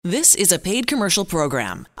This is a paid commercial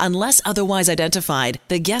program. Unless otherwise identified,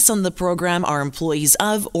 the guests on the program are employees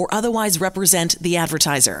of or otherwise represent the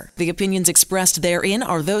advertiser. The opinions expressed therein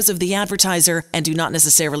are those of the advertiser and do not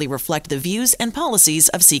necessarily reflect the views and policies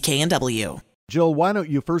of CKNW. Jill, why don't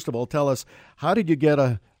you first of all tell us, how did you get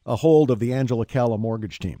a hold of the Angela Calla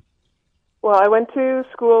mortgage team? Well, I went to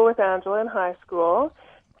school with Angela in high school,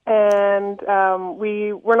 and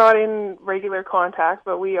we were not in regular contact,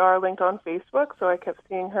 but we are linked on Facebook, so I kept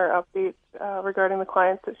seeing her updates regarding the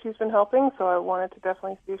clients that she's been helping, so I wanted to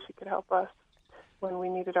definitely see if she could help us when we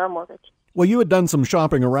needed our mortgage. Well, you had done some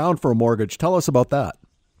shopping around for a mortgage. Tell us about that.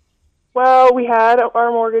 Well, we had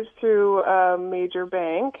our mortgage through a major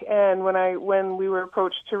bank, and when we were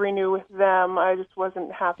approached to renew with them, I just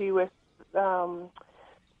wasn't happy with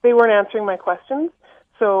they weren't answering my questions.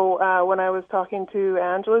 So when I was talking to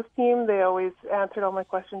Angela's team, they always answered all my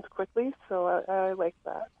questions quickly, so I liked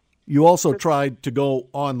that. You also tried to go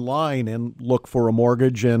online and look for a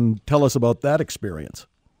mortgage, and tell us about that experience.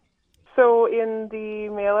 So in the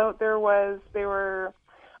mail-out they were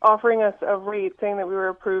offering us a rate, saying that we were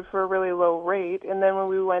approved for a really low rate, and then when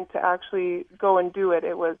we went to actually go and do it,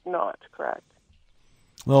 it was not correct.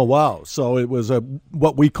 Oh, wow. So it was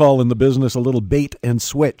what we call in the business a little bait and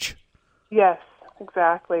switch. Yes.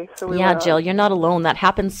 Exactly. So Jill, you're not alone. That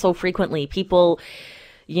happens so frequently. People,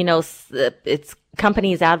 it's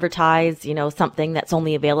companies advertise, something that's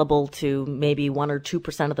only available to maybe 1 or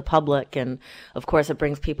 2% of the public. And of course it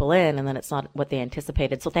brings people in, and then it's not what they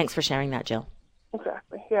anticipated. So thanks for sharing that, Jill.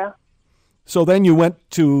 Exactly. Yeah. So then you went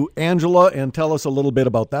to Angela, and tell us a little bit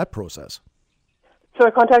about that process. So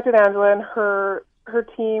I contacted Angela, and her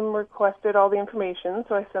team requested all the information,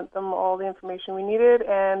 so I sent them all the information we needed,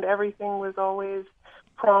 and everything was always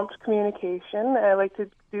prompt communication. I like to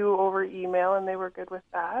do over email, and they were good with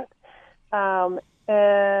that.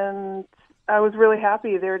 And I was really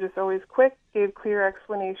happy. They were just always quick, gave clear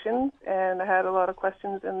explanations, and I had a lot of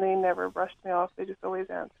questions, and they never brushed me off. They just always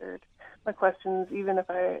answered my questions, even if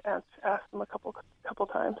I asked them a couple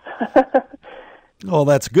times. Oh,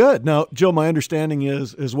 that's good. Now, Jill, my understanding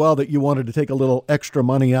is as well that you wanted to take a little extra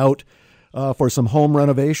money out for some home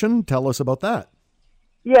renovation. Tell us about that.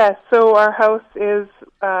 Yes, so our house is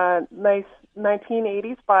nice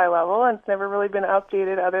 1980s bi-level, and it's never really been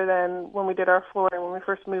updated other than when we did our flooring when we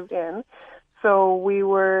first moved in. So we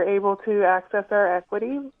were able to access our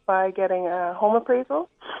equity by getting a home appraisal,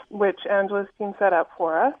 which Angela's team set up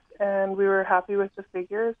for us. And we were happy with the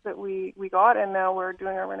figures that we got, and now we're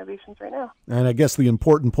doing our renovations right now. And I guess the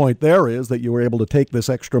important point there is that you were able to take this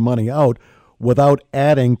extra money out without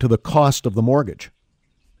adding to the cost of the mortgage.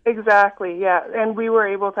 Exactly, yeah. And we were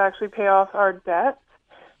able to actually pay off our debt.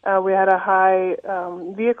 We had a high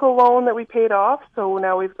vehicle loan that we paid off, so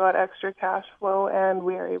now we've got extra cash flow, and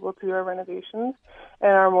we are able to do our renovations.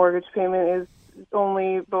 And our mortgage payment is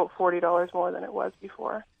only about $40 more than it was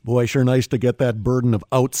before. Boy, sure nice to get that burden of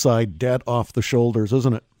outside debt off the shoulders,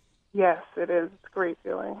 isn't it? Yes, it is. It's a great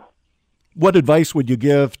feeling. What advice would you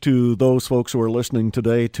give to those folks who are listening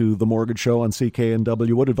today to The Mortgage Show on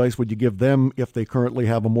CKNW? What advice would you give them if they currently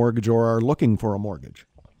have a mortgage or are looking for a mortgage?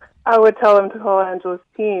 I would tell them to call Angela's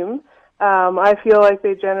team. I feel like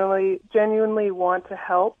they genuinely want to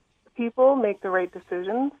help people make the right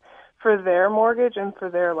decisions for their mortgage and for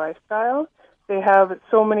their lifestyle. They have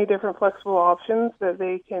so many different flexible options that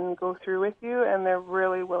they can go through with you, and they're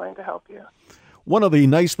really willing to help you. One of the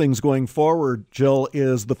nice things going forward, Jill,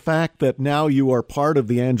 is the fact that now you are part of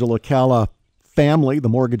the Angela Calla family, the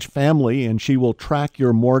mortgage family, and she will track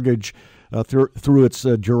your mortgage through its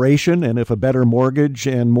duration. And if a better mortgage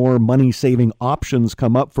and more money-saving options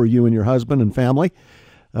come up for you and your husband and family,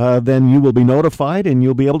 then you will be notified and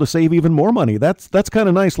you'll be able to save even more money. That's kind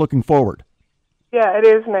of nice looking forward. Yeah, it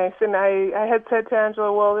is nice. And I had said to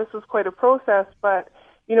Angela, well, this was quite a process, but,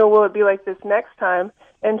 will it be like this next time?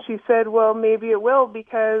 And she said, well, maybe it will,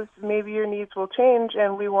 because maybe your needs will change,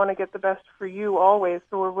 and we want to get the best for you always.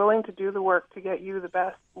 So we're willing to do the work to get you the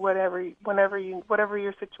best, whatever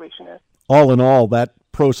your situation is. All in all, that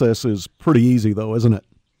process is pretty easy, though, isn't it?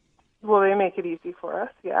 Well, they make it easy for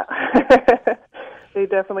us, yeah. They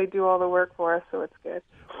definitely do all the work for us, so it's good.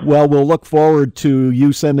 Well, we'll look forward to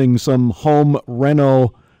you sending some home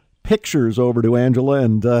reno pictures over to Angela,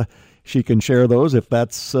 and she can share those if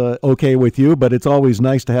that's okay with you. But it's always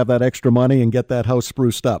nice to have that extra money and get that house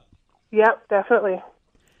spruced up. Yep, definitely.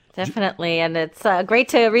 Definitely, and it's great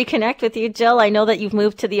to reconnect with you, Jill. I know that you've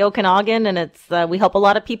moved to the Okanagan, and it's we help a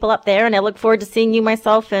lot of people up there, and I look forward to seeing you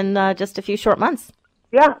myself in just a few short months.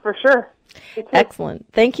 Yeah, for sure. Excellent.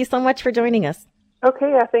 Thank you so much for joining us.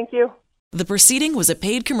 Okay, yeah, thank you. The proceeding was a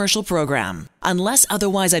paid commercial program. Unless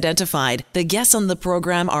otherwise identified, the guests on the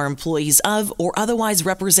program are employees of or otherwise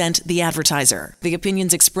represent the advertiser. The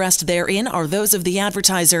opinions expressed therein are those of the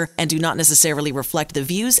advertiser and do not necessarily reflect the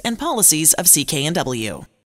views and policies of CKNW.